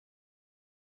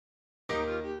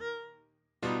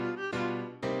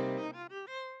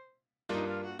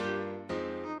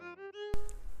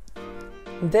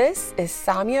This is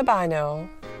Samia Bano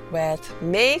with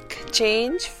Make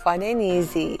Change Fun and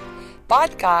Easy,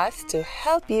 podcast to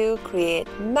help you create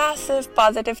massive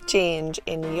positive change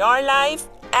in your life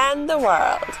and the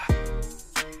world.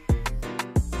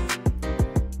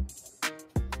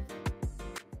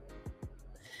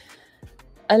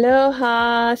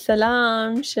 Aloha,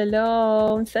 salam,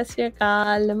 shalom, sat sri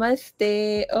akal,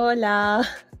 namaste, hola.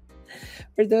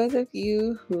 For those of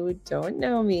you who don't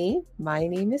know me, my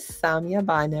name is Samia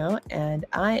Bano, and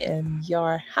I am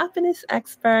your happiness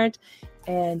expert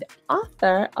and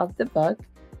author of the book,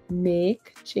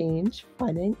 Make Change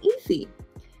Fun and Easy: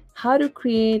 How to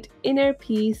Create Inner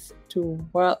Peace to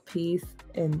World Peace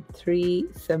in 3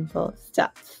 Simple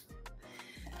Steps.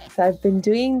 So I've been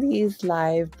doing these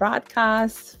live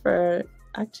broadcasts for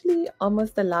actually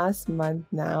almost the last month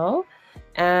now,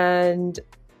 and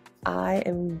I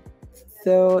am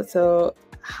so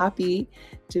happy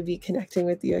to be connecting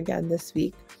with you again this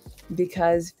week,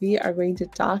 because we are going to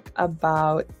talk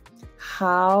about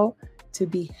how to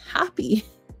be happy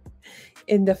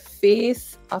in the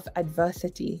face of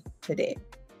adversity today.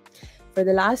 For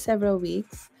the last several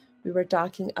weeks, we were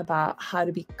talking about how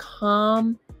to be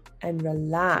calm and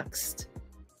relaxed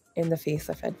in the face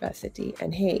of adversity.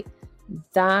 And hey,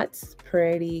 that's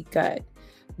pretty good.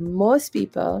 Most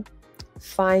people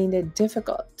find it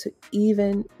difficult to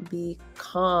even be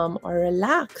calm or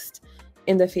relaxed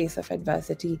in the face of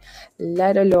adversity,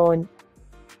 let alone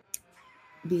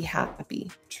be happy.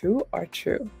 True or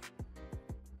true?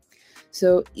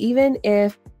 So even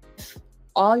if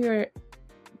all you're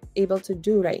able to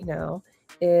do right now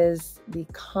is be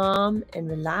calm and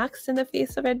relaxed in the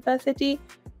face of adversity,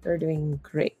 you're doing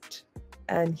great.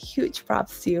 And huge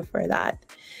props to you for that,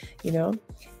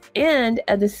 And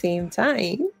at the same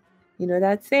time,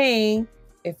 that saying,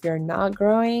 if you're not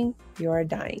growing, you're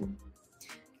dying.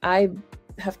 I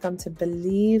have come to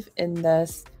believe in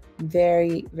this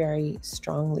very, very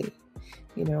strongly,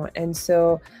 and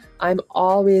so I'm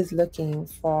always looking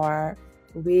for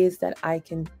ways that I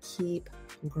can keep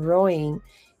growing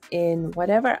in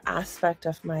whatever aspect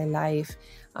of my life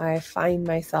I find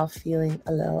myself feeling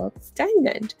a little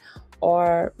stagnant,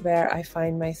 or where I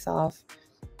find myself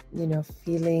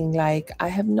feeling like I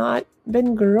have not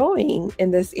been growing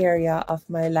in this area of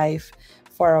my life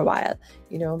for a while,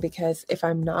 because if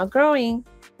I'm not growing,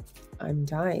 I'm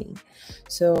dying.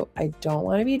 So I don't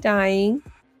want to be dying.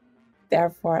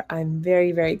 Therefore, I'm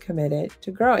very, very committed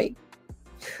to growing.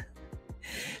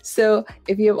 So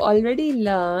if you've already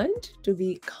learned to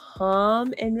be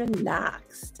calm and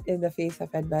relaxed in the face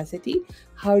of adversity,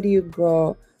 how do you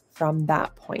grow from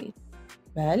that point?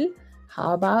 Well,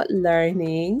 how about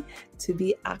learning to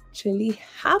be actually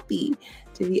happy,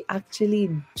 to be actually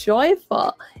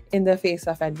joyful in the face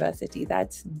of adversity?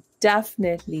 That's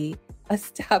definitely a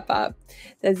step up.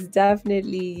 That's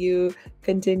definitely you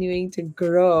continuing to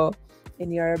grow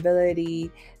in your ability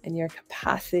and your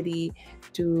capacity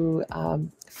to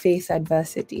face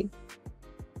adversity.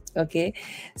 Okay,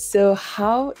 so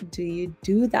how do you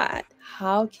do that?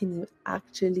 How can you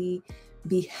actually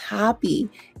be happy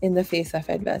in the face of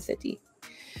adversity?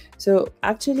 So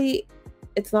actually,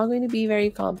 it's not going to be very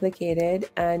complicated.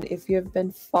 And if you've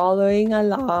been following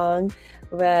along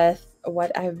with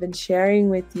what I've been sharing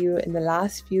with you in the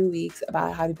last few weeks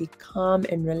about how to be calm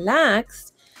and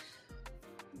relaxed,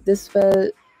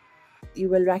 you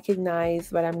will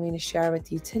recognize what I'm going to share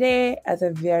with you today as a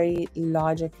very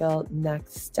logical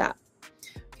next step.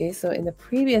 Okay, so in the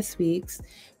previous weeks,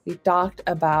 we talked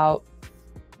about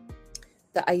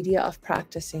the idea of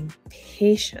practicing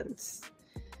patience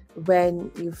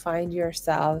when you find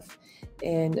yourself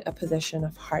in a position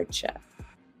of hardship.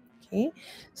 Okay,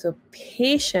 so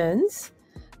patience,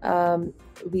 I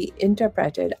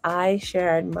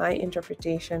shared my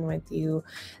interpretation with you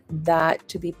that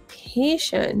to be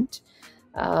patient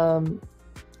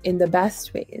in the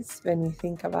best ways, when we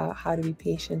think about how to be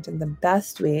patient in the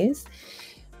best ways,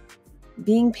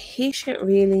 being patient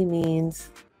really means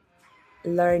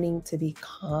learning to be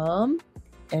calm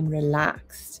and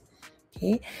relaxed.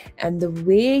 Okay, and the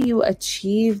way you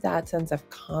achieve that sense of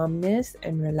calmness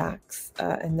and relax,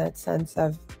 and that sense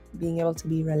of being able to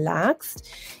be relaxed,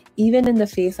 even in the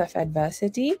face of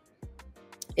adversity,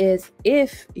 is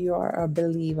if you're a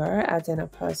believer, as in a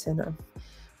person of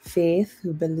faith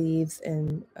who believes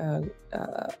in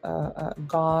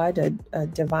God, a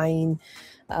divine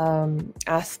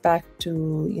aspect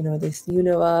to this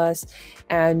universe,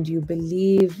 and you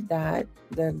believe that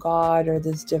the God or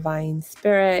this divine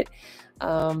spirit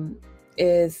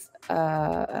is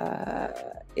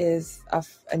is of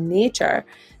a nature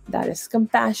that is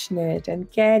compassionate and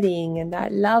caring and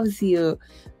that loves you,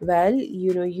 well,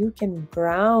 you can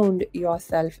ground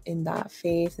yourself in that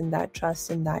faith, in that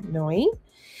trust, in that knowing.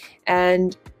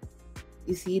 And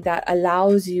you see, that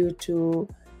allows you to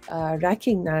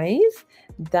recognize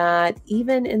that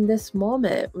even in this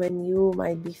moment when you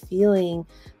might be feeling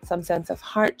some sense of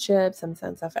hardship, some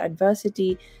sense of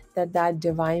adversity, that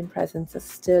divine presence is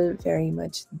still very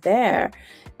much there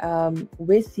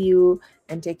with you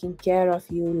and taking care of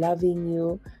you, loving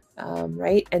you,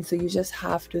 right? And so you just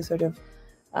have to sort of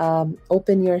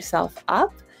open yourself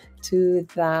up to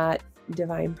that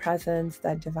divine presence,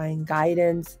 that divine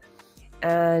guidance.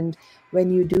 And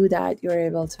when you do that, you're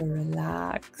able to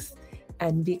relax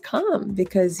and be calm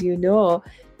because you know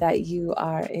that you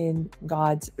are in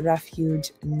God's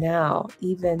refuge now.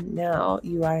 Even now,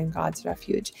 you are in God's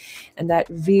refuge. And that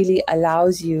really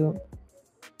allows you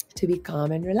to be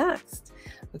calm and relaxed.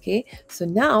 Okay, so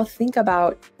now think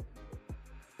about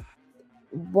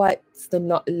what's the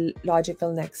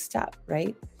logical next step,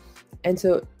 right? And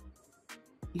so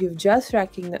you've just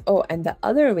recognized, and the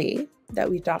other way that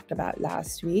we talked about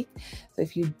last week. So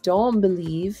if you don't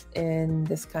believe in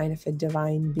this kind of a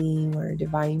divine being or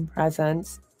divine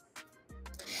presence,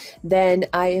 then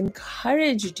I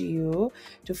encouraged you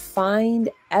to find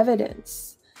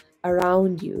evidence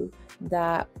around you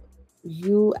that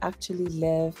you actually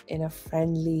live in a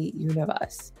friendly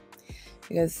universe.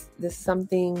 Because this is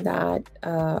something that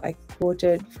I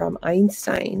quoted from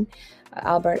Einstein,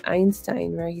 Albert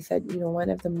Einstein, where he said, one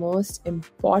of the most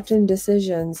important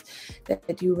decisions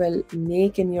that you will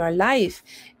make in your life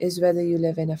is whether you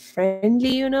live in a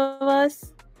friendly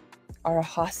universe or a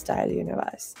hostile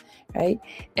universe, right?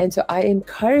 And so I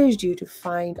encouraged you to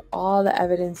find all the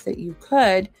evidence that you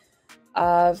could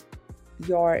of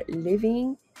your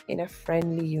living in a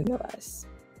friendly universe.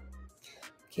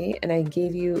 Okay, and I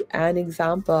gave you an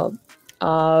example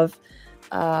of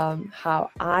how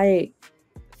I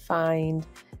find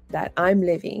that I'm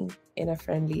living in a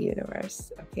friendly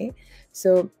universe. Okay,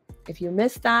 so if you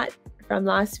missed that from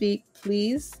last week,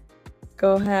 please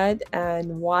go ahead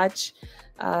and watch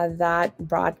that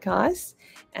broadcast,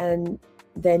 and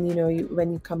then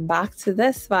when you come back to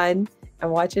this one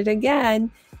and watch it again,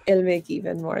 it'll make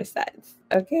even more sense.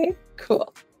 Okay,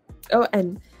 cool. Oh,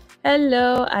 and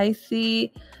hello, I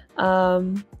see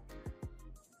Fayaz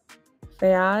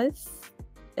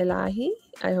Elahi.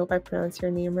 I hope I pronounced your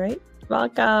name right.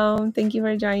 Welcome. Thank you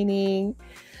for joining.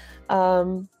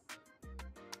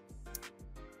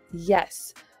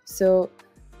 Yes, so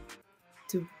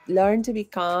to learn to be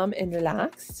calm and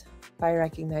relaxed by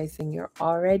recognizing you're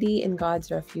already in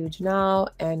God's refuge now,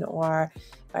 and or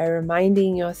by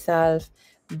reminding yourself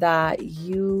that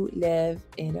you live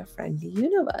in a friendly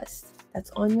universe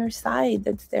that's on your side,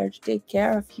 that's there to take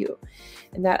care of you,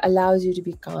 and that allows you to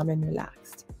be calm and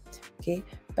relaxed. Okay,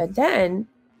 but then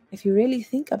if you really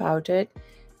think about it,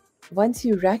 once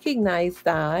you recognize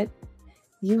that,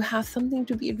 you have something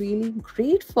to be really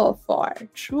grateful for.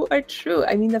 True or true?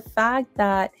 I mean, the fact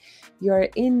that you're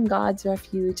in God's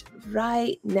refuge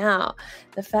right now,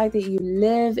 the fact that you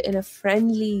live in a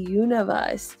friendly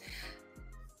universe,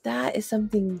 that is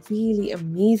something really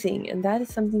amazing. And that is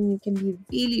something you can be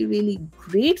really, really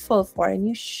grateful for. And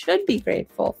you should be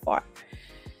grateful for,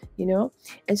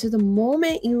 And so the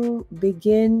moment you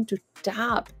begin to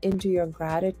tap into your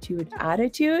gratitude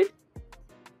attitude,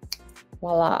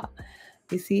 voila.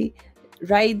 You see,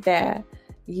 right there,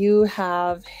 you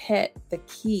have hit the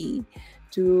key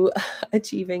to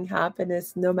achieving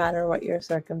happiness no matter what your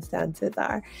circumstances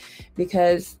are.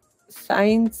 Because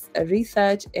science,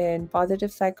 research in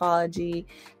positive psychology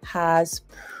has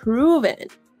proven,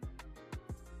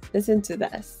 listen to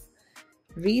this,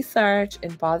 research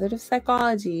in positive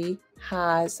psychology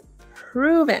has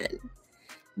proven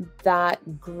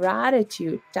that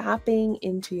gratitude, tapping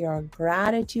into your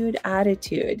gratitude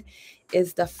attitude,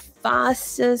 is the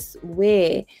fastest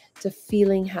way to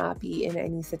feeling happy in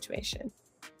any situation.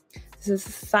 This is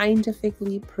a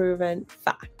scientifically proven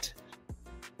fact.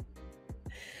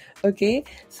 Okay,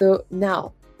 so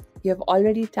now you have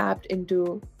already tapped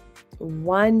into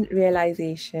one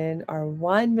realization or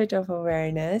one bit of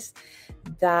awareness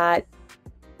that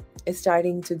is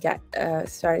starting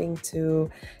to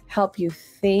help you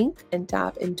think and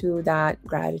tap into that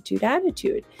gratitude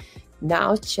attitude.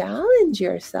 Now challenge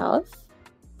yourself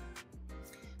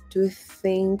to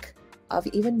think of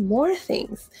even more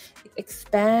things.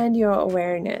 Expand your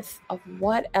awareness of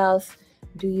what else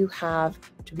do you have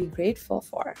to be grateful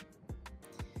for.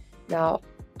 Now,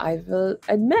 I will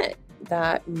admit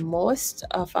that most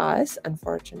of us,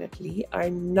 unfortunately, are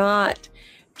not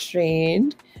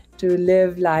trained to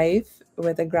live life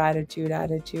with a gratitude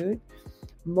attitude.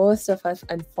 Most of us,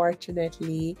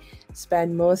 unfortunately,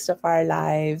 spend most of our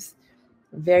lives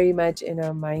very much in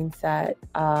a mindset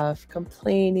of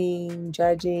complaining,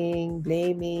 judging,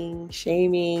 blaming,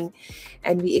 shaming,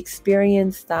 and we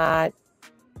experience that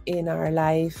in our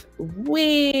life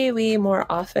way, way more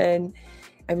often,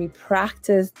 and we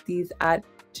practice these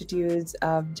attitudes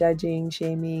of judging,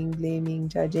 shaming, blaming,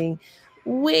 judging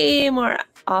way more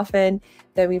often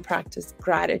than we practice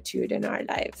gratitude in our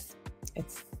lives.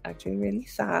 It's actually really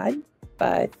sad,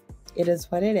 but it is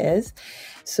what it is.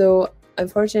 So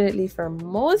unfortunately for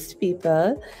most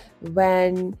people,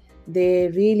 when they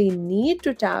really need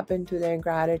to tap into their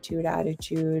gratitude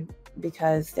attitude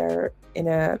because they're in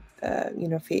a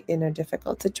in a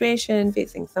difficult situation,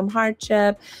 facing some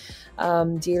hardship,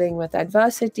 dealing with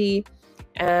adversity,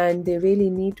 and they really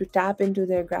need to tap into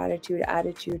their gratitude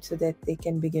attitude so that they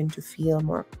can begin to feel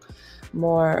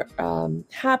more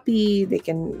happy. They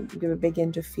can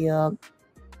begin to feel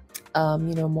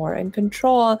more in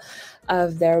control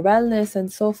of their wellness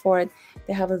and so forth.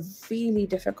 They have a really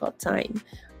difficult time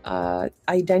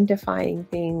identifying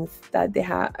things that they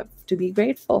have to be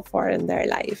grateful for in their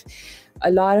life. A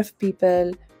lot of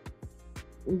people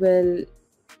will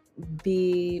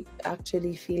be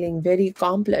actually feeling very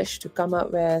accomplished to come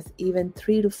up with even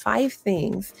 3 to 5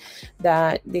 things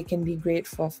that they can be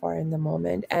grateful for in the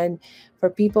moment. And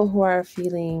for people who are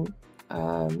feeling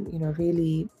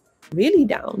really, really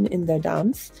down in the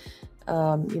dumps,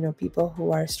 people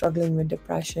who are struggling with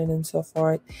depression and so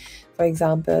forth, for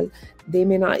example, they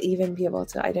may not even be able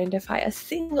to identify a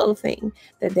single thing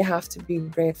that they have to be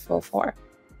grateful for.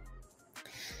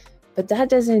 But that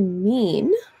doesn't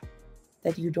mean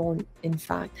that you don't, in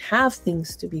fact, have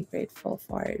things to be grateful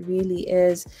for. It really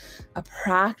is a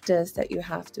practice that you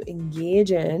have to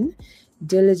engage in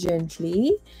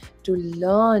diligently to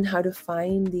learn how to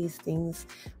find these things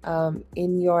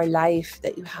in your life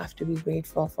that you have to be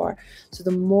grateful for. So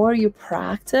the more you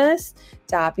practice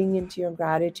tapping into your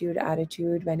gratitude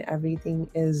attitude when everything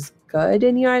is good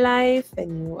in your life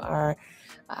and you are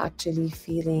actually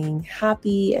feeling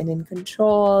happy and in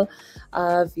control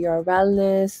of your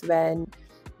wellness, when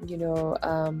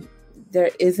there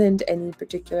isn't any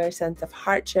particular sense of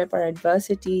hardship or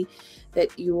adversity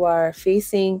that you are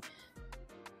facing,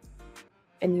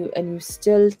 and you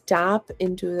still tap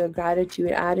into the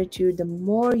gratitude attitude, the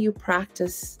more you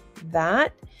practice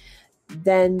that,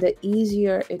 then the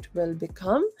easier it will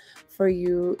become for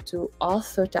you to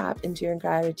also tap into your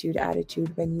gratitude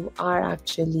attitude when you are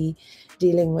actually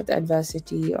dealing with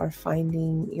adversity or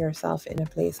finding yourself in a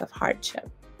place of hardship.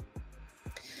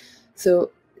 So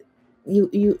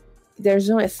you there's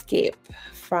no escape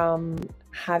from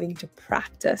having to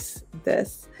practice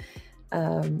this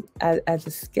as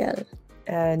a skill,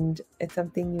 and it's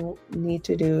something you need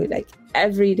to do like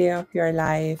every day of your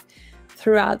life,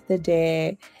 throughout the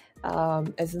day,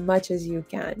 as much as you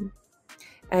can.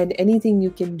 And anything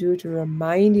you can do to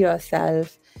remind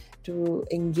yourself to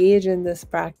engage in this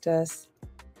practice,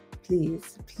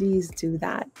 please do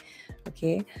that.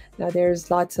 Okay, now there's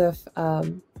lots of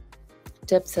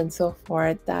tips and so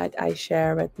forth that I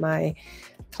share with my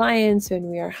clients when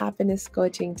we are happiness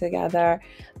coaching together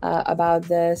about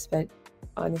this, but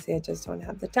honestly, I just don't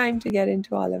have the time to get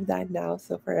into all of that now.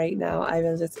 So for right now, I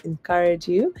will just encourage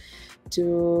you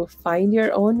to find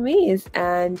your own ways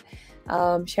and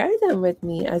share them with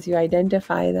me as you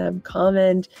identify them.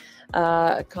 Comment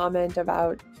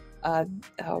about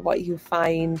what you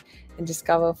find and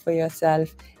discover for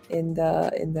yourself in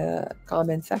the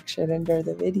comment section under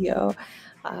the video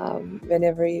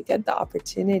whenever you get the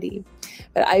opportunity.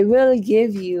 But I will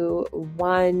give you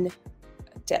one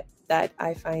tip that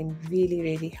I find really,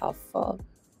 really helpful.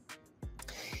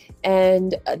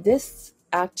 And this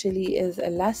actually is a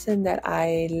lesson that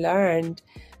I learned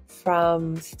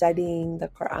from studying the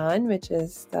Quran, which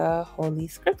is the holy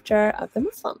scripture of the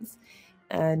Muslims.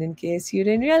 And in case you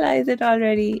didn't realize it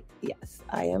already, yes,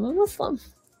 I am a Muslim.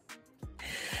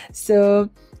 So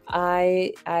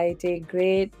I take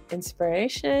great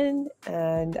inspiration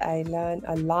and I learn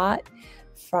a lot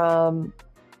from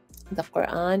the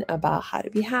Quran about how to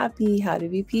be happy, how to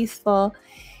be peaceful.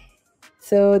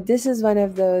 So this is one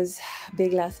of those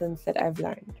big lessons that I've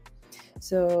learned.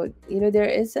 So, there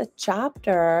is a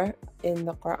chapter in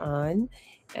the Quran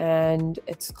and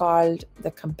it's called the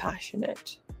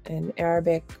Compassionate. In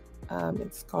Arabic,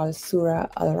 it's called Surah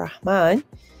Al-Rahman,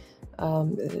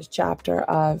 the chapter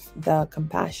of the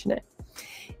Compassionate.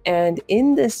 And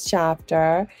in this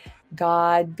chapter,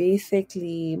 God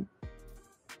basically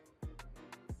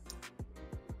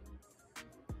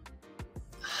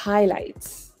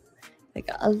highlights like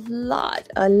a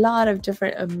lot of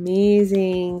different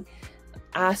amazing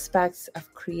aspects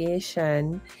of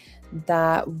creation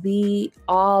that we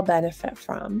all benefit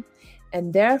from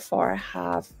and therefore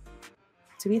have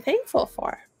to be thankful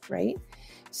for, right?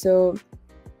 So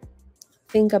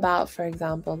think about, for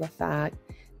example, the fact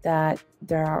that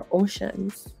there are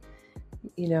oceans,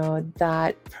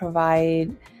 that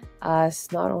provide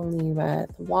us not only with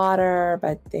water,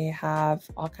 but they have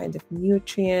all kinds of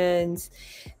nutrients.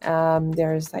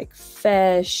 There's like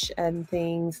fish and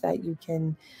things that you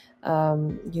can,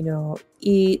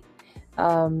 eat,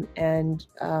 and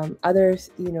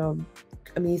others,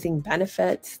 amazing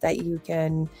benefits that you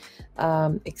can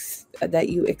that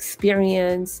you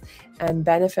experience and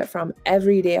benefit from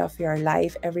every day of your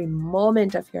life, every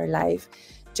moment of your life,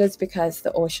 just because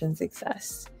the oceans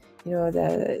exist.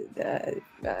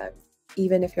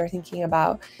 Even if you're thinking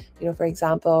about, for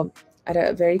example, at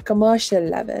a very commercial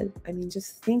level, I mean,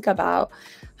 just think about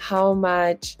how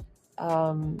much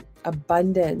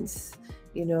abundance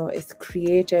is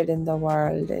created in the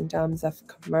world in terms of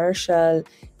commercial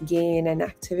gain and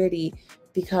activity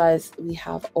because we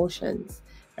have oceans,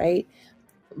 right?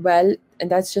 Well,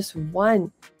 and that's just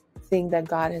one thing that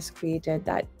God has created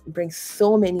that brings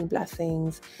so many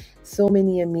blessings, so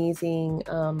many amazing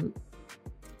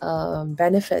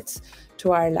benefits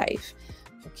to our life.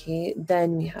 Okay,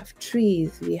 then we have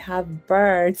trees, we have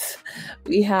birds,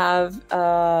 we have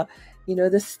the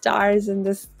stars in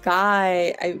the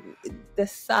sky, the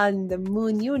sun, the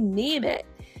moon, you name it,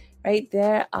 right?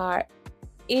 There are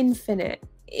infinite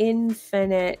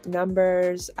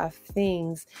numbers of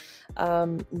things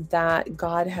that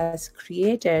God has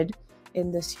created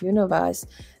in this universe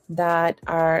that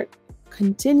are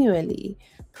continually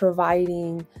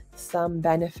providing some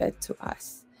benefit to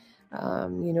us,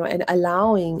 and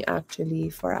allowing actually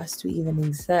for us to even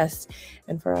exist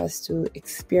and for us to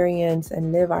experience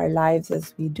and live our lives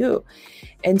as we do.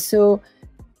 And so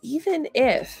even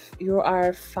if you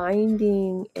are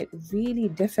finding it really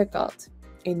difficult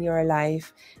in your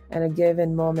life at a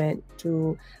given moment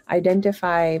to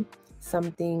identify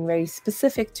something very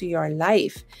specific to your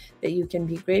life that you can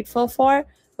be grateful for,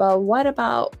 well, what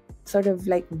about sort of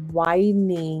like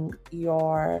widening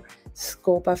your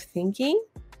scope of thinking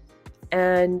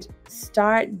and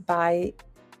start by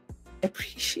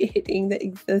appreciating the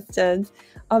existence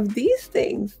of these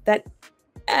things that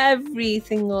every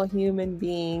single human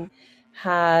being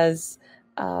has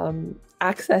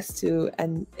access to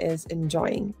and is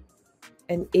enjoying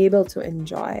and able to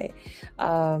enjoy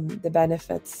the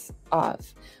benefits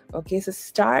of. Okay, so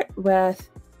start with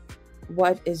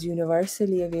what is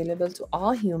universally available to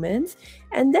all humans,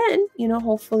 and then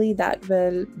hopefully that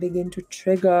will begin to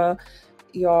trigger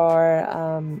your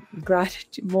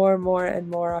gratitude, more and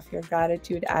more of your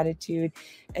gratitude attitude,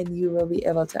 and you will be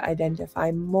able to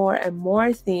identify more and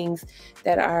more things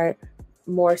that are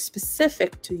more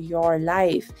specific to your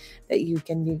life that you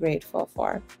can be grateful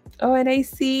for. Oh, and I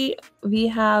see we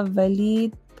have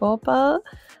Valid Popal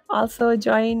also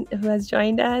who has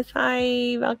joined us.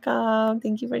 Hi, welcome.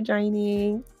 Thank you for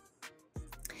joining.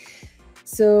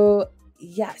 So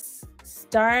yes,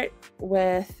 start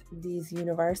with these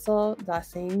universal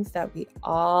blessings that we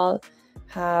all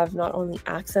have not only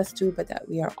access to, but that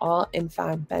we are all in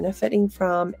fact benefiting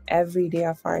from every day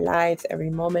of our lives, every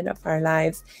moment of our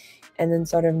lives, and then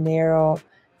sort of narrow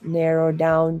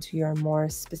down to your more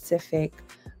specific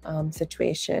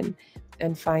situation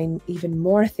and find even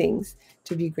more things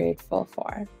to be grateful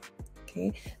for.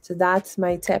 Okay, so that's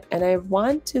my tip. And I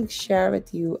want to share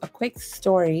with you a quick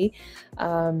story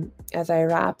as I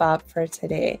wrap up for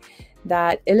today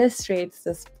that illustrates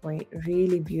this point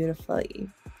really beautifully.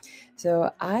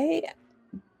 So I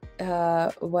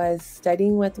was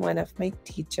studying with one of my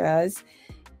teachers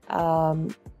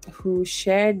who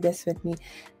shared this with me.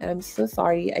 And I'm so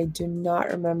sorry, I do not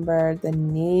remember the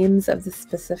names of the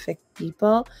specific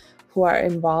people who are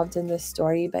involved in this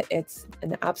story, but it's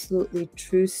an absolutely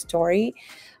true story.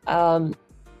 What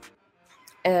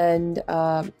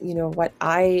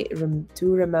I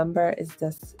do remember is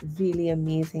this really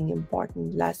amazing,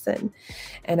 important lesson,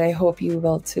 and I hope you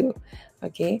will too.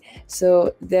 Okay,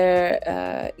 so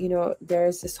there's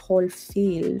this whole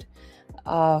field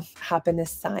of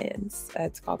happiness science.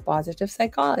 It's called positive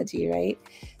psychology, right?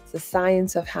 It's the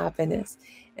science of happiness.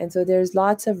 And so there's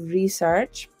lots of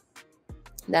research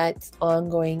that's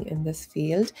ongoing in this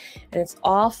field, and it's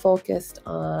all focused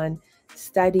on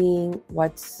studying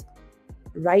what's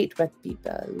right with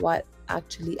people, what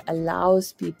actually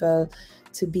allows people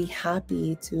to be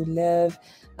happy, to live,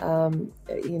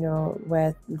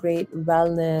 with great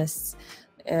wellness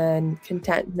and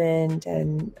contentment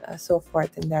and so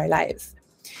forth in their lives.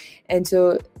 And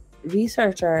so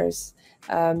researchers,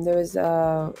 there was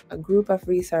a group of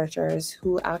researchers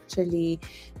who actually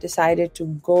decided to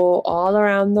go all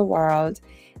around the world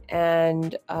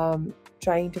and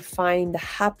trying to find the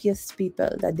happiest people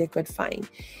that they could find.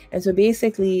 And so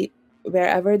basically,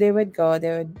 wherever they would go,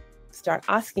 they would start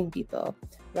asking people,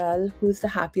 well, who's the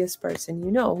happiest person you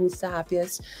know? Who's the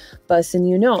happiest person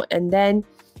you know? And then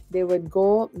they would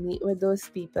go meet with those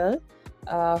people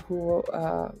who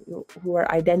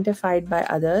were identified by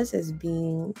others as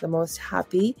being the most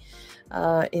happy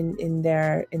in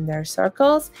their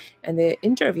circles, and they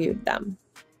interviewed them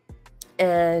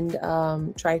and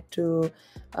tried to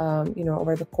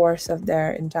over the course of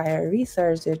their entire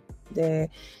research, they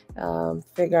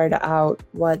figured out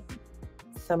what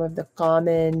some of the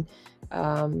common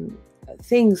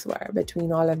things were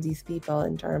between all of these people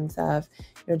in terms of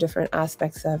different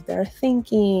aspects of their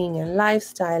thinking and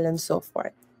lifestyle and so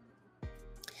forth.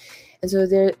 And so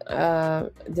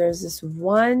there's this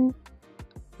one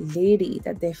lady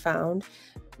that they found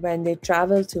when they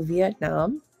traveled to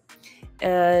Vietnam,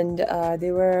 and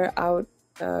they were out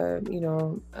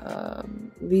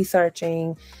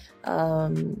researching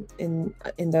in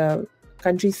the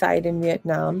countryside in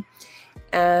Vietnam,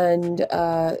 and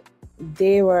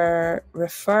they were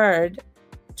referred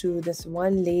to this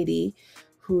one lady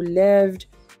who lived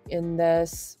in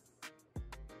this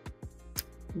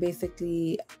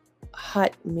basically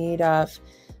hut made of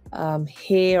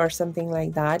hay or something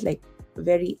like that, like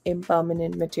very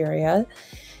impermanent material.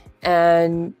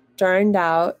 And turned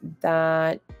out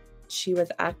that she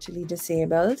was actually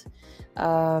disabled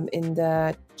in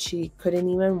that she couldn't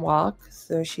even walk.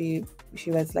 So she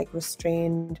was like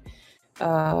restrained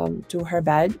to her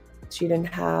bed. She didn't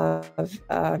have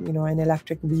an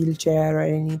electric wheelchair or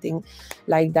anything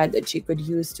like that she could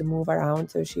use to move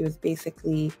around. So she was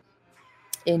basically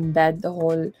in bed the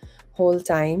whole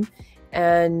time.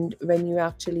 And when you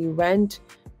actually went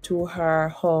to her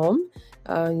home,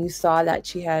 you saw that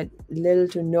she had little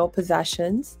to no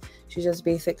possessions. She just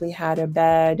basically had a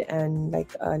bed and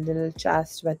like a little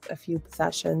chest with a few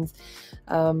possessions,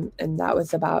 and that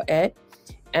was about it.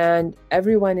 And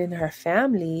everyone in her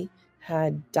family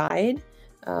had died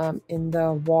in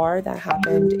the war that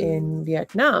happened in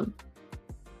Vietnam.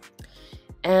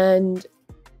 And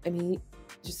I mean,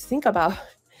 just think about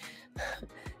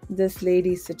this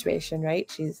lady's situation, right?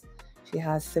 She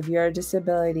has severe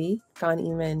disability, can't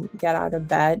even get out of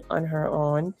bed on her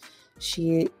own.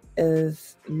 She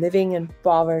is living in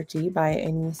poverty by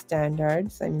any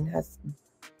standards. I mean, has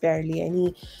barely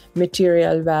any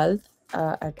material wealth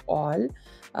at all.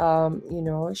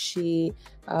 She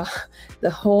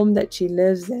the home that she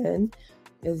lives in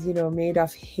is made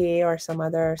of hay or some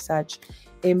other such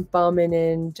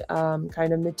impermanent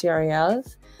kind of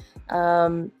materials,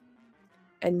 and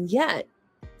yet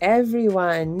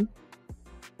everyone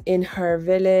in her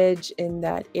village, in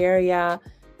that area,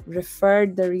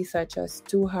 referred the researchers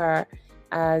to her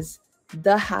as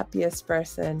the happiest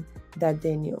person that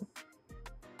they knew.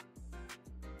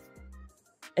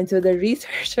 And so the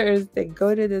researchers, they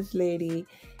go to this lady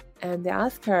and they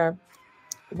ask her,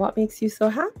 what makes you so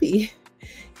happy?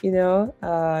 You're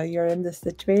in this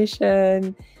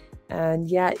situation and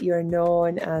yet you're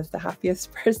known as the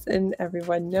happiest person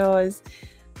everyone knows.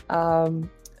 How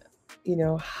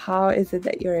is it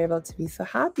that you're able to be so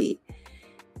happy?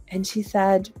 And she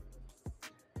said,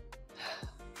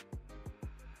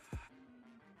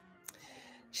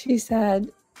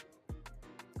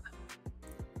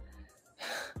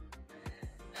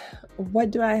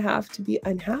 what do I have to be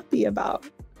unhappy about?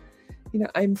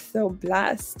 I'm so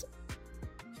blessed.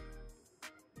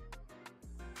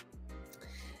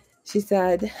 She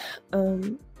said,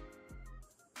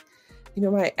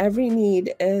 my every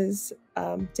need is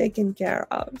taken care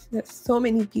of. There's so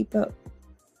many people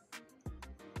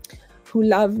who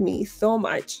love me so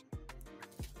much.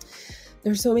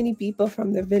 There's so many people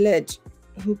from the village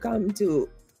who come to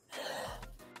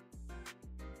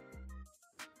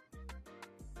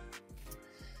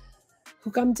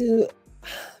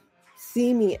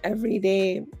see me every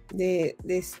day.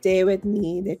 They stay with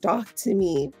me, they talk to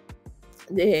me,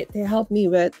 they help me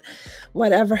with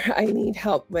whatever I need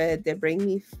help with. They bring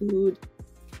me food.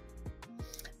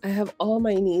 I have all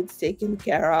my needs taken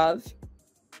care of.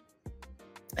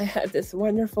 I have this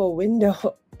wonderful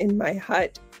window in my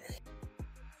hut,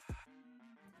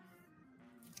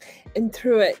 and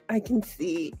through it I can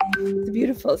see the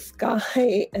beautiful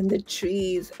sky and the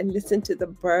trees and listen to the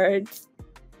birds.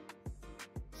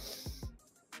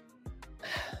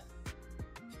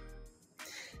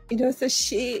 So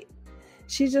she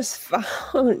just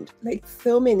found like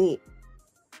so many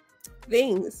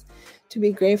things to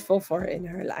be grateful for in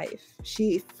her life.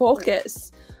 She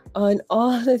focused on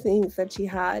all the things that she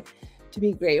had to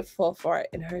be grateful for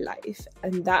in her life.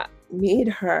 And that made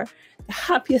her the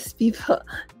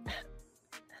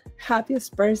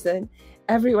happiest person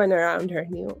everyone around her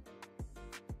knew,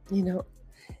 you know.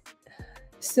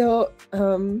 So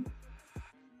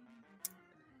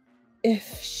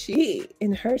if she,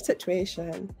 in her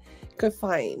situation, could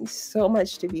find so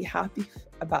much to be happy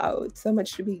about, so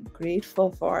much to be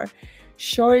grateful for,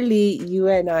 surely you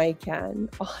and I can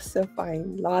also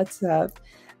find lots of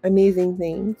amazing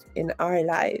things in our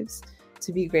lives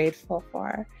to be grateful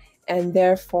for, and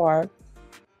therefore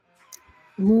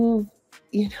move,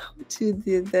 to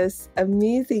this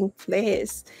amazing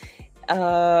place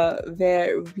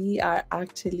where we are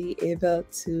actually able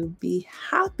to be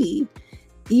happy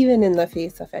even in the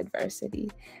face of adversity.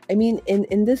 I mean,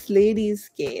 in this lady's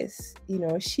case,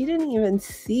 she didn't even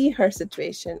see her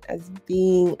situation as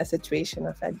being a situation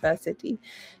of adversity.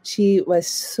 She was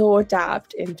so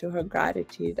tapped into her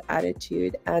gratitude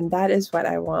attitude, and that is what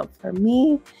I want for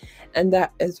me, and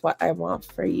that is what I want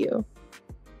for you.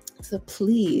 So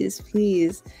please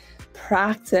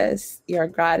practice your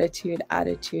gratitude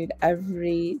attitude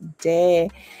every day.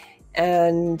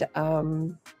 And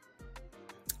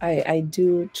I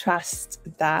do trust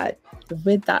that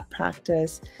with that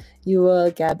practice, you will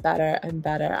get better and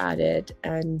better at it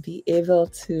and be able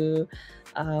to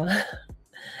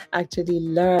actually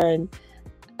learn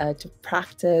to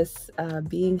practice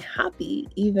being happy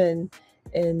even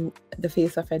in the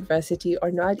face of adversity,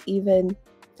 or not even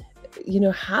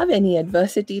have any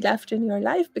adversity left in your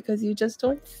life, because you just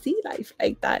don't see life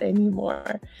like that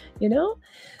anymore,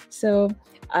 So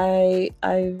I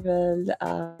will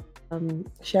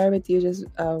share with you just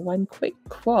one quick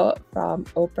quote from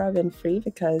Oprah Winfrey,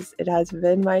 because it has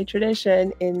been my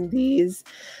tradition in these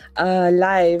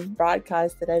live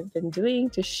broadcasts that I've been doing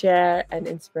to share an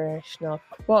inspirational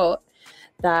quote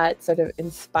that sort of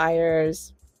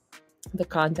inspires the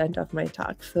content of my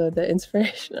talk. So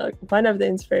one of the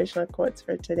inspirational quotes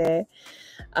for today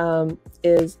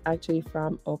is actually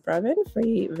from Oprah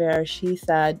Winfrey, where she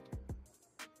said,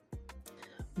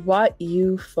 "What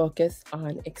you focus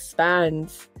on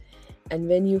expands. And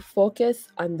when you focus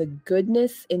on the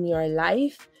goodness in your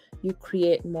life, you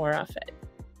create more of it."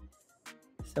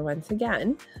 So once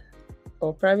again,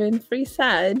 Oprah Winfrey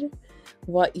said,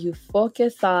 "What you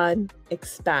focus on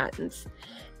expands.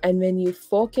 And when you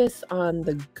focus on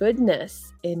the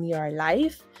goodness in your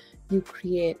life, you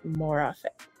create more of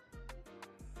it."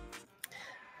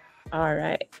 All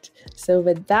right. So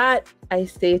with that, I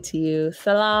say to you,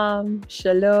 salam,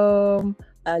 shalom,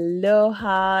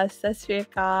 aloha,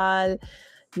 sasriyakal,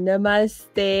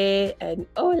 namaste, and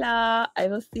hola. I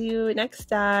will see you next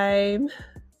time.